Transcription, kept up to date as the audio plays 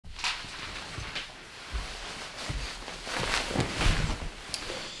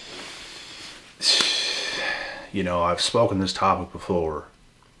you know, I've spoken this topic before,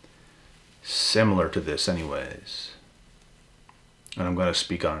 similar to this anyways, and I'm going to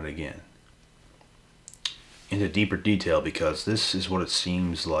speak on it again into deeper detail, because this is what it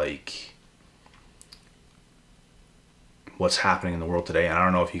seems like what's happening in the world today. And I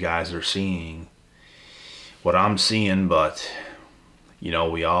don't know if you guys are seeing what I'm seeing, but you know,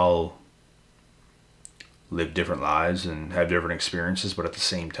 we all live different lives and have different experiences, but at the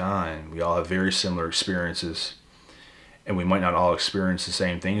same time we all have very similar experiences, and we might not all experience the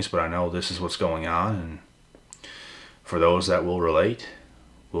same things, but I know this is what's going on. And for those that will relate,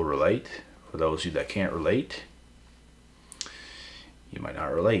 for those of you that can't relate, you might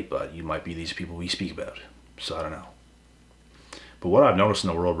not relate, but you might be these people we speak about. So I don't know. But what I've noticed in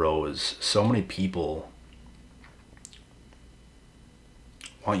the world, bro, is so many people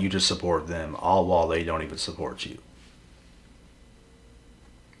want you to support them, all while they don't even support you.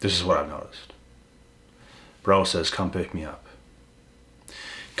 This is what I've noticed. Bro says, come pick me up.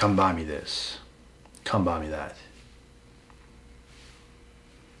 Come buy me this. Come buy me that.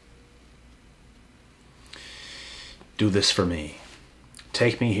 Do this for me.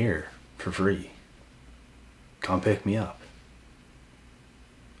 Take me here for free. Come pick me up.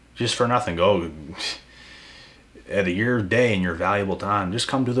 Just for nothing. Go at your day and your valuable time. Just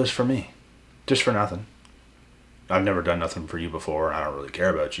come do this for me. Just for nothing. I've never done nothing for you before. I don't really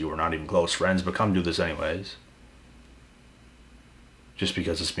care about you. We're not even close friends, but come do this anyways. Just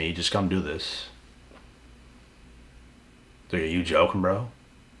because it's me, just come do this. Like, are you joking, bro?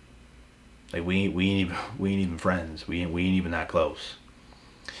 Like, we ain't even friends. We ain't even that close.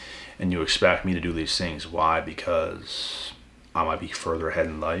 And you expect me to do these things. Why? Because I might be further ahead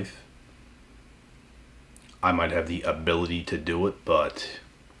in life. I might have the ability to do it, but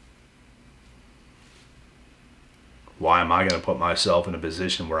why am I going to put myself in a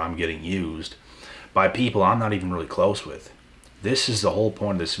position where I'm getting used by people I'm not even really close with? This is the whole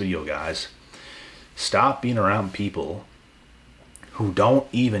point of this video, guys. Stop being around people who don't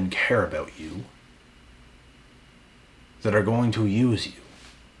even care about you, that are going to use you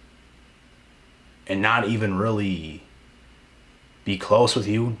and not even really be close with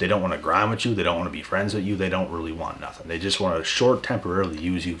you. They don't want to grind with you. They don't want to be friends with you. They don't really want nothing. They just want to temporarily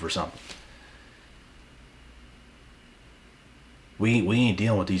use you for something. We ain't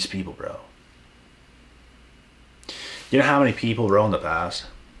dealing with these people, bro. You know how many people, bro, in the past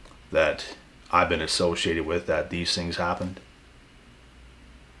that I've been associated with that these things happened?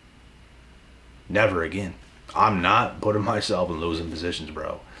 Never again. I'm not putting myself in losing positions,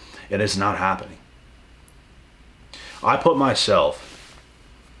 bro. And it's not happening. I put myself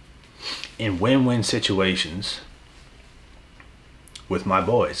in win-win situations with my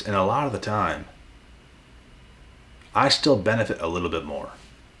boys, and a lot of the time I still benefit a little bit more.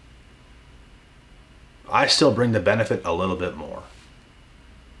 I still bring the benefit a little bit more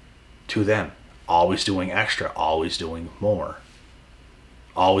to them. Always doing extra, always doing more.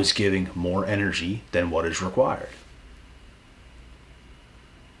 Always giving more energy than what is required.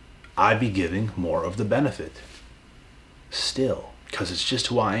 I'd be giving more of the benefit still, because it's just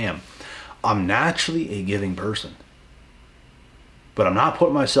who I am. I'm naturally a giving person, but I'm not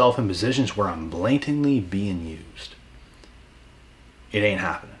putting myself in positions where I'm blatantly being used. It ain't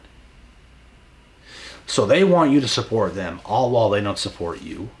happening. So they want you to support them, all while they don't support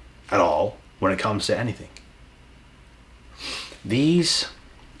you at all when it comes to anything. These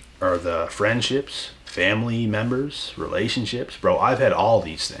are the friendships, family members, relationships. Bro, I've had all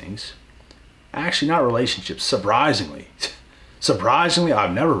these things. Actually, not relationships, surprisingly. Surprisingly,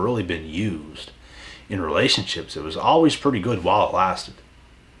 I've never really been used in relationships. It was always pretty good while it lasted.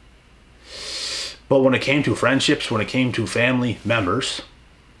 But when it came to friendships, when it came to family members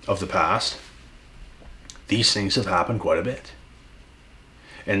of the past, these things have happened quite a bit.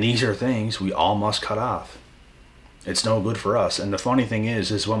 And these are things we all must cut off. It's no good for us. And the funny thing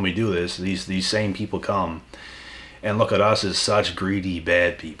is when we do this, these same people come and look at us as such greedy,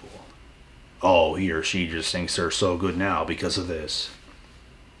 bad people. Oh, he or she just thinks they're so good now because of this.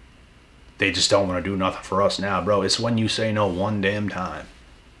 They just don't want to do nothing for us now, bro. It's when you say no one damn time.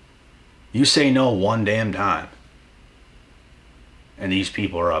 You say no one damn time, and these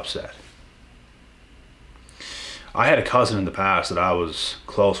people are upset. I had a cousin in the past that I was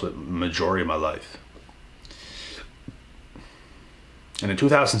close with the majority of my life. And in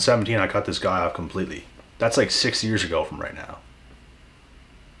 2017, I cut this guy off completely. That's like 6 years ago from right now.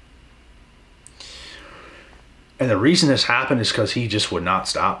 And the reason this happened is because he just would not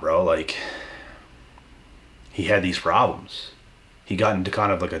stop, bro. Like, he had these problems. He got into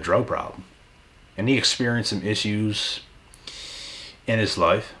kind of like a drug problem. And he experienced some issues in his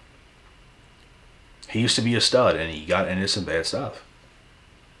life. He used to be a stud, and he got into some bad stuff.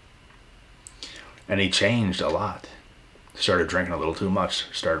 And he changed a lot. Started drinking a little too much,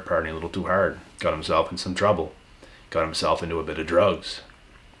 started partying a little too hard, got himself in some trouble, got himself into a bit of drugs.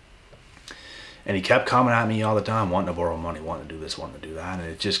 And he kept coming at me all the time, wanting to borrow money, wanting to do this, wanting to do that,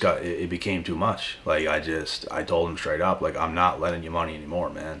 and it became too much. Like, I told him straight up, like, I'm not lending you money anymore,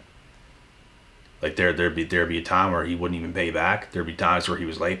 man. Like, there'd be a time where he wouldn't even pay back. There'd be times where he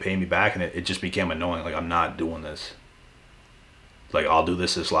was late paying me back, and it just became annoying. Like, I'm not doing this. Like, I'll do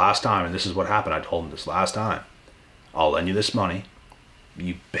this last time, and this is what happened. I told him this last time. I'll lend you this money.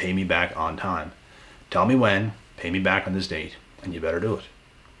 You pay me back on time. Tell me when, pay me back on this date, and you better do it.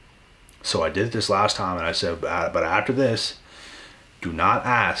 So I did it this last time, and I said, but after this, do not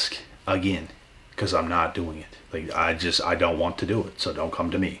ask again, because I'm not doing it. Like, I don't want to do it, so don't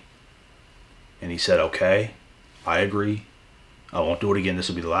come to me. And he said, okay, I agree. I won't do it again. This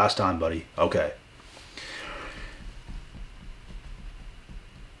will be the last time, buddy. Okay.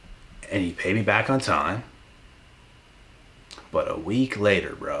 And he paid me back on time. But a week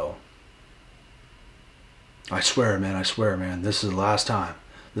later, bro, I swear, man, this is the last time.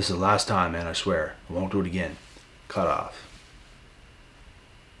 This is the last time, man, I swear. I won't do it again. Cut off.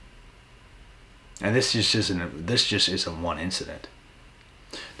 And this just isn't one incident.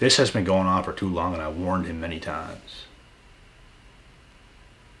 This has been going on for too long, and I warned him many times.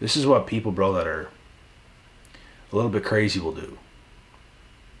 This is what people, bro, that are a little bit crazy will do.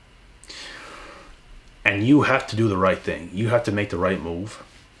 And you have to do the right thing. You have to make the right move.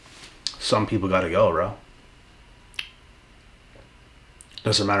 Some people got to go, bro.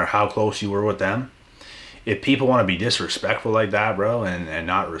 Doesn't matter how close you were with them. If people want to be disrespectful like that, bro, and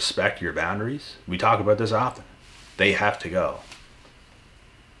not respect your boundaries, we talk about this often. They have to go.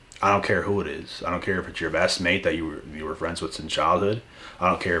 I don't care who it is. I don't care if it's your best mate that you were friends with in childhood. I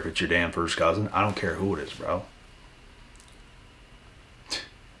don't care if it's your damn first cousin. I don't care who it is, bro.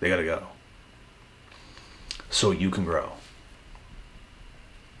 They gotta go. So you can grow.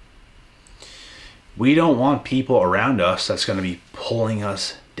 We don't want people around us that's going to be pulling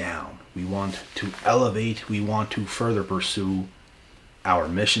us down. We want to elevate. We want to further pursue our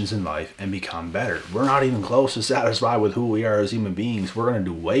missions in life and become better. We're not even close to satisfied with who we are as human beings. We're going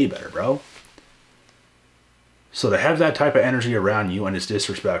to do way better, bro. So to have that type of energy around you, and it's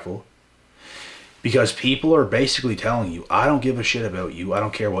disrespectful, because people are basically telling you, I don't give a shit about you. I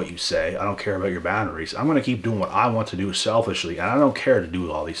don't care what you say. I don't care about your boundaries. I'm going to keep doing what I want to do selfishly, and I don't care to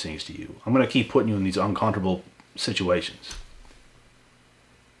do all these things to you. I'm going to keep putting you in these uncomfortable situations.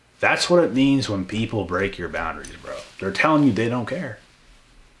 That's what it means when people break your boundaries, bro. They're telling you they don't care.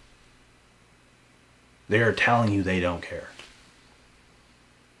 They are telling you they don't care.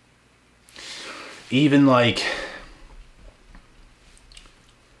 Even like,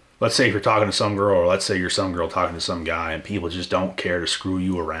 let's say if you're talking to some girl, or let's say you're some girl talking to some guy, and people just don't care to screw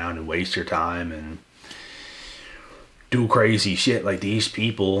you around and waste your time and do crazy shit. Like, these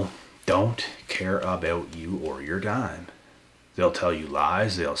people don't care about you or your time. They'll tell you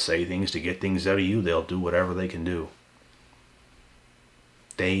lies. They'll say things to get things out of you. They'll do whatever they can do.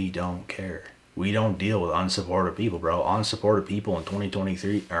 They don't care. We don't deal with unsupportive people, bro. Unsupportive people in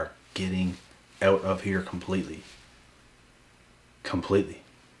 2023 are getting out of here completely. Completely.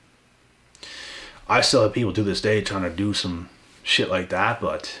 I still have people to this day trying to do some shit like that,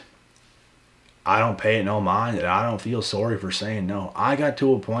 but I don't pay it no mind, and I don't feel sorry for saying no. I got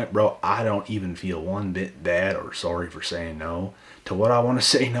to a point, bro, I don't even feel one bit bad or sorry for saying no to what I want to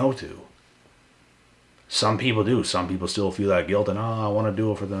say no to. Some people do. Some people still feel that guilt, and I want to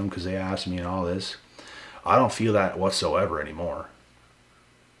do it for them because they asked me and all this. I don't feel that whatsoever anymore.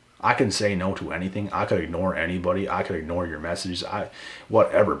 I can say no to anything. I could ignore anybody. I could ignore your messages.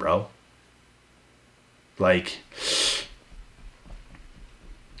 Whatever, bro. Like,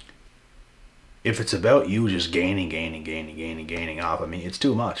 if it's about you just gaining off of me, it's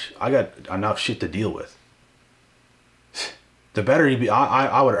too much. I got enough shit to deal with. The better you be,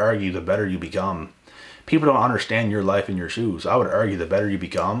 I would argue, the better you become. People don't understand your life in your shoes. I would argue the better you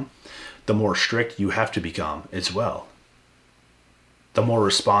become, the more strict you have to become as well. The more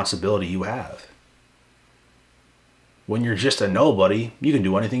responsibility you have. When you're just a nobody, you can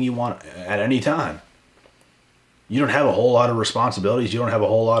do anything you want at any time. You don't have a whole lot of responsibilities. You don't have a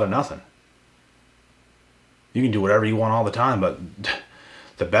whole lot of nothing. You can do whatever you want all the time, but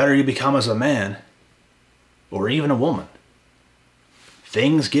the better you become as a man, or even a woman,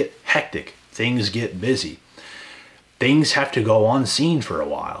 things get hectic. Things get busy. Things have to go unseen for a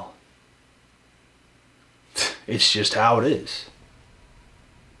while. It's just how it is.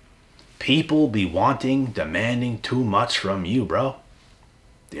 People be demanding too much from you, bro.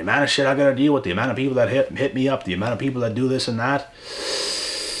 The amount of shit I gotta deal with, the amount of people that hit me up, the amount of people that do this and that.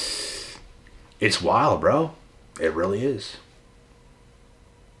 It's wild, bro. It really is.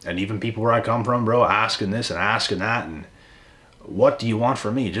 And even people where I come from, bro, asking this and asking that, and what do you want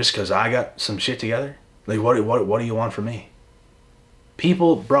from me? Just because I got some shit together? Like, what do you want from me?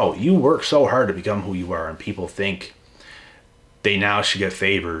 People, bro, you work so hard to become who you are, and people think they now should get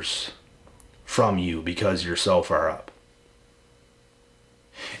favors from you because you're so far up.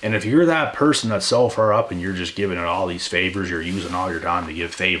 And if you're that person that's so far up and you're just giving it all these favors, you're using all your time to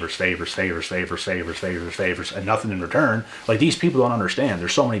give favors, and nothing in return, like, these people don't understand.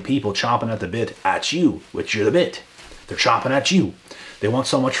 There's so many people chomping at the bit at you, which you're the bit. They're chomping at you. They want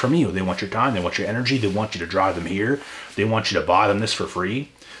so much from you. They want your time. They want your energy. They want you to drive them here. They want you to buy them this for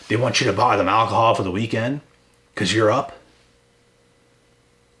free. They want you to buy them alcohol for the weekend because you're up.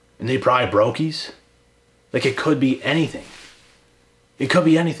 And they probably brokies. Like, it could be anything. It could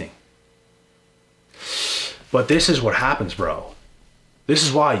be anything. But this is what happens, bro. This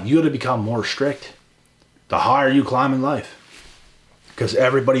is why you got to become more strict the higher you climb in life. Because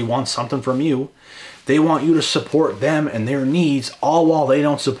everybody wants something from you. They want you to support them and their needs, all while they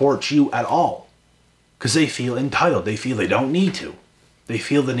don't support you at all. Because they feel entitled. They feel they don't need to. They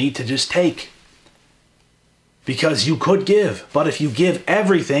feel the need to just take. Because you could give. But if you give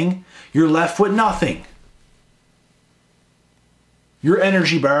everything, you're left with nothing. Your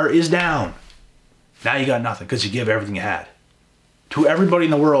energy bar is down. Now you got nothing because you give everything you had. To everybody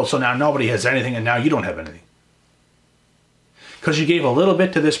in the world, so now nobody has anything and now you don't have anything. Because you gave a little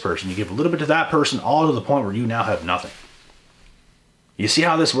bit to this person, you gave a little bit to that person, all to the point where you now have nothing. You see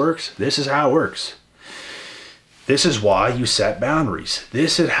how this works? This is how it works. This is why you set boundaries.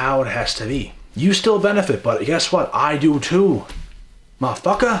 This is how it has to be. You still benefit, but guess what? I do too.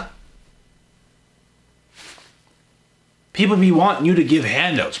 Motherfucker. People be wanting you to give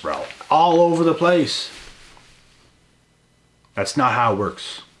handouts, bro. All over the place. That's not how it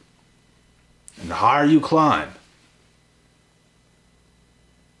works. And the higher you climb,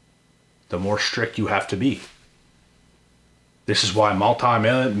 the more strict you have to be. This is why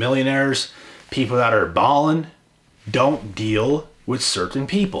multi-millionaires, people that are balling, don't deal with certain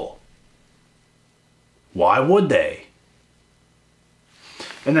people. Why would they?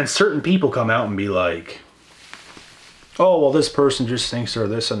 And then certain people come out and be like, oh, well, this person just thinks they're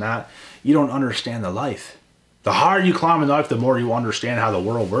this and that. You don't understand the life. The higher you climb in life, the more you understand how the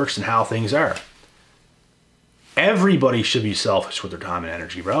world works and how things are. Everybody should be selfish with their time and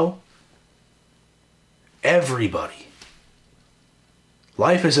energy, bro. Everybody.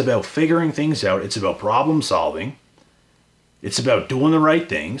 Life is about figuring things out. It's about problem solving. It's about doing the right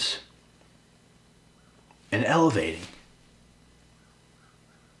things and elevating.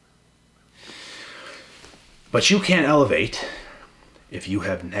 But you can't elevate if you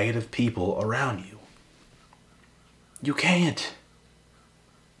have negative people around you. You can't.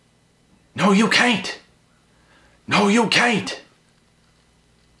 No, you can't. No, you can't.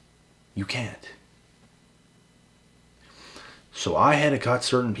 You can't. So I had to cut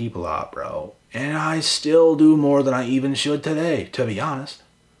certain people out, bro. And I still do more than I even should today, to be honest.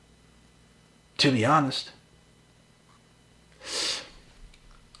 To be honest.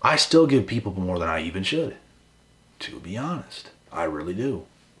 I still give people more than I even should. To be honest. I really do.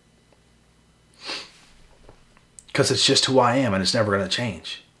 Because it's just who I am and it's never going to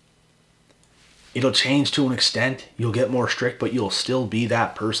change. It'll change to an extent. You'll get more strict, but you'll still be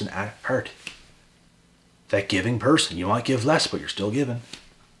that person at heart. That giving person. You might give less, but you're still giving.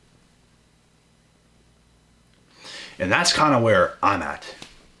 And that's kind of where I'm at.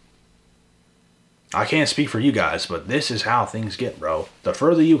 I can't speak for you guys, but this is how things get, bro. The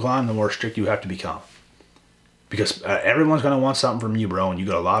further you climb, the more strict you have to become. Because everyone's going to want something from you, bro, and you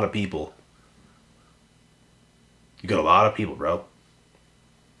got a lot of people. You got a lot of people, bro.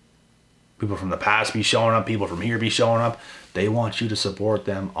 People from the past be showing up, people from here be showing up. They want you to support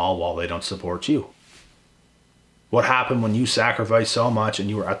them all while they don't support you. What happened when you sacrificed so much and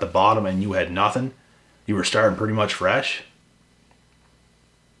you were at the bottom and you had nothing? You were starting pretty much fresh.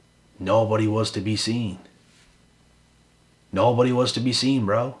 Nobody was to be seen. Nobody was to be seen,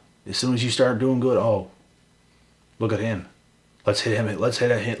 bro. As soon as you start doing good, oh, look at him. Let's hit him. Let's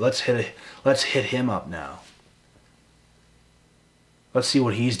hit him up now. Let's see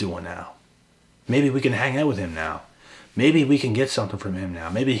what he's doing now. Maybe we can hang out with him now. Maybe we can get something from him now.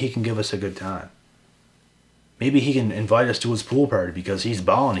 Maybe he can give us a good time. Maybe he can invite us to his pool party because he's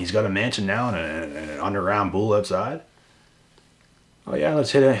balling. He's got a mansion now and an underground pool outside. Oh yeah,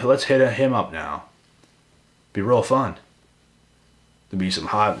 let's hit him up now. Be real fun. There'll be some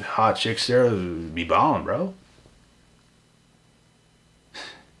hot chicks there that'll be balling, bro.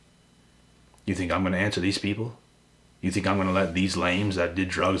 You think I'm going to answer these people? You think I'm going to let these lames that did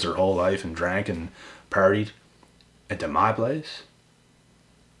drugs their whole life and drank and partied into my place?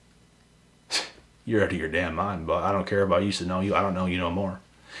 You're out of your damn mind, but I don't care if I used to know you. I don't know you no more.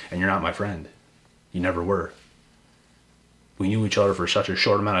 And you're not my friend. You never were. We knew each other for such a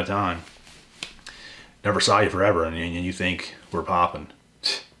short amount of time. Never saw you forever, and you think we're popping.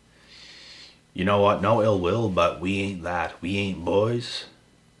 You know what? No ill will, but we ain't that. We ain't boys.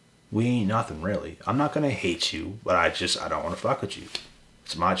 We ain't nothing, really. I'm not going to hate you, but I don't want to fuck with you.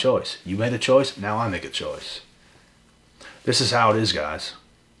 It's my choice. You made a choice, now I make a choice. This is how it is, guys.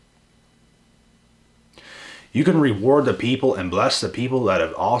 You can reward the people and bless the people that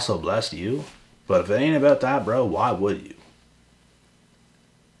have also blessed you, but if it ain't about that, bro, why would you?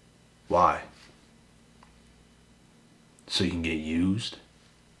 Why? So you can get used?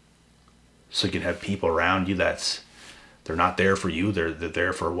 So you can have people around you they're not there for you, they're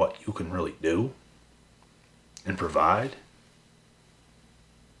there for what you can really do and provide?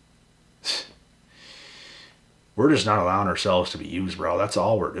 We're just not allowing ourselves to be used, bro. That's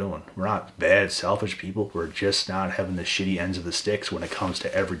all we're doing. We're not bad, selfish people. We're just not having the shitty ends of the sticks when it comes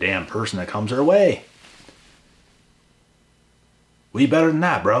to every damn person that comes our way. We better than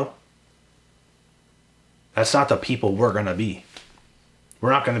that, bro. That's not the people we're going to be.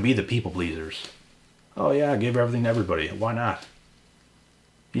 We're not going to be the people pleasers. Oh yeah, give everything to everybody. Why not?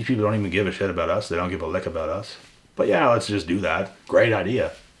 These people don't even give a shit about us. They don't give a lick about us. But yeah, let's just do that. Great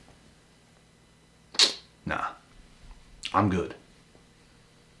idea. Nah. I'm good.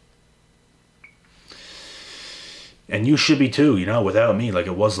 And you should be too, without me, like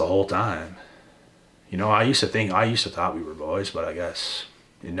it was the whole time. I used to thought we were boys, but I guess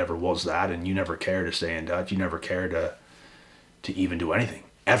it never was that, and you never cared to stay in touch. You never cared to even do anything,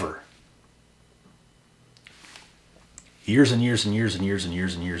 ever. Years and years and years and years and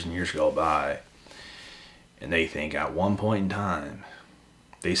years and years and years go by, and they think at one point in time,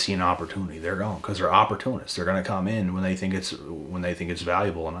 they see an opportunity. They're gone because they're opportunists. They're going to come in when they think it's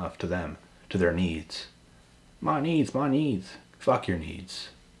valuable enough to them, to their needs. My needs, my needs. Fuck your needs.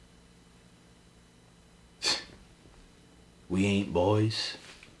 We ain't boys.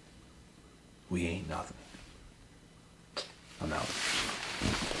 We ain't nothing. I'm out.